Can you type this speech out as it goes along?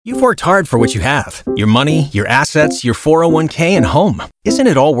You've worked hard for what you have. Your money, your assets, your 401k, and home. Isn't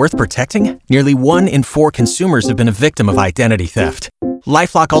it all worth protecting? Nearly 1 in 4 consumers have been a victim of identity theft.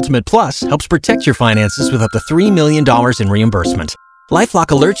 LifeLock Ultimate Plus helps protect your finances with up to $3 million in reimbursement. LifeLock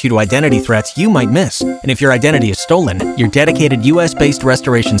alerts you to identity threats you might miss. And if your identity is stolen, your dedicated U.S.-based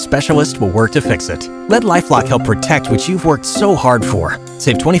restoration specialist will work to fix it. Let LifeLock help protect what you've worked so hard for.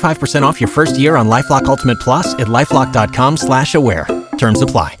 Save 25% off your first year on LifeLock Ultimate Plus at LifeLock.com/aware. Terms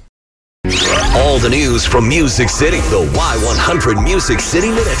apply. All the news from Music City. The Y100 Music City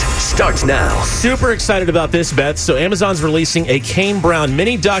Minute starts now. Super excited about this, Beth. So Amazon's releasing a Kane Brown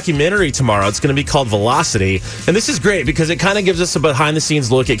mini documentary tomorrow. It's going to be called Velocity. And this is great because it kind of gives us a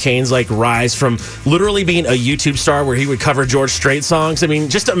behind-the-scenes look at Kane's rise from literally being a YouTube star where he would cover George Strait songs. I mean,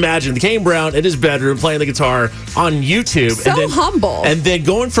 just imagine the Kane Brown in his bedroom playing the guitar on YouTube. So humble. And then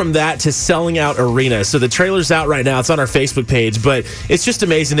going from that to selling out arenas. So the trailer's out right now. It's on our Facebook page. But it's just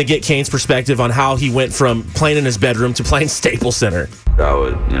amazing to get Kane's perspective on how he went from playing in his bedroom to playing Staples Center. I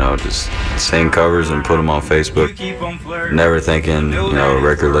would, just sing covers and put them on Facebook. Never thinking, a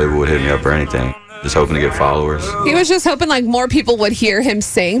record label would hit me up or anything. Just hoping to get followers. He was just hoping more people would hear him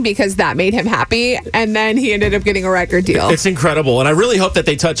sing because that made him happy, and then he ended up getting a record deal. It's incredible, and I really hope that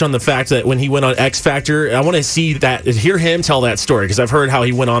they touch on the fact that when he went on X Factor, I want to hear him tell that story because I've heard how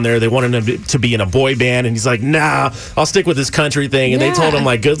he went on there. They wanted him to be in a boy band, and he's like, nah, I'll stick with this country thing. And they told him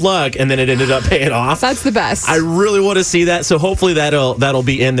good luck, and then it ended up paying off. That's the best. I really want to see that, so hopefully that'll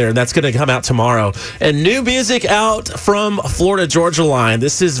be in there, and that's going to come out tomorrow. And new music out from Florida Georgia Line.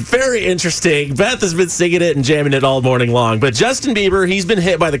 This is very interesting. Beth has been singing it and jamming it all morning long. But Justin Bieber, he's been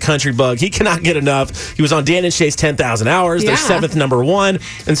hit by the country bug. He cannot get enough. He was on Dan and Shay's 10,000 Hours, their 7th number 1.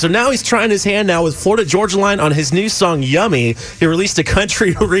 And so now he's trying his hand now with Florida Georgia Line on his new song, Yummy. He released a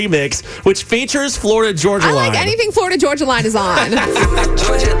country remix, which features Florida Georgia Line. I like anything Florida Georgia Line is on.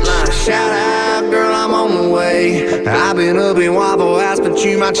 Shout out, girl, I'm on the way. I've been up in Waffle House, but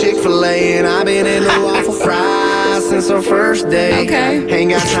you my Chick-fil-A. And I've been in the waffle fries since our first day. Okay.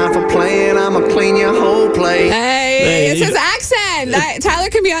 Ain't got time for playing, I'ma clean your whole plate. Hey, it's his accent. Tyler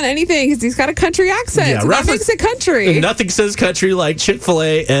can be on anything because he's got a country accent. Yeah, so nothing's a country. Nothing says country like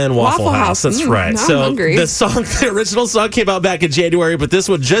Chick-fil-A and Waffle House. That's right. Now So I'm hungry. the original song came out back in January, but this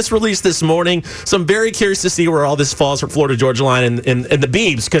one just released this morning. So I'm very curious to see where all this falls for Florida Georgia Line and the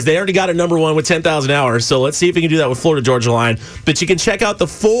Biebs, because they already got a number 1 with 10,000 Hours. So let's see if we can do that with Florida Georgia Line. But you can check out the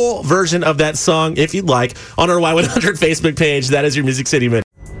full version of that song, if you'd like, on our Y100 Facebook page. That is your Music City Minute.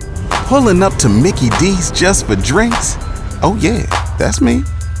 Pulling up to Mickey D's just for drinks? Oh yeah, that's me.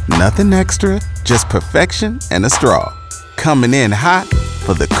 Nothing extra, just perfection and a straw. Coming in hot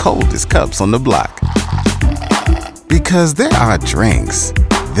for the coldest cups on the block. Because there are drinks.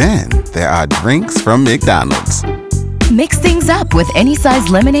 Then there are drinks from McDonald's. Mix things up with any size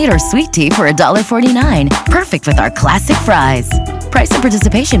lemonade or sweet tea for $1.49. Perfect with our classic fries. Price and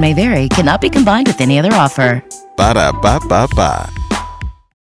participation may vary. Cannot be combined with any other offer. Ba-da-ba-ba-ba.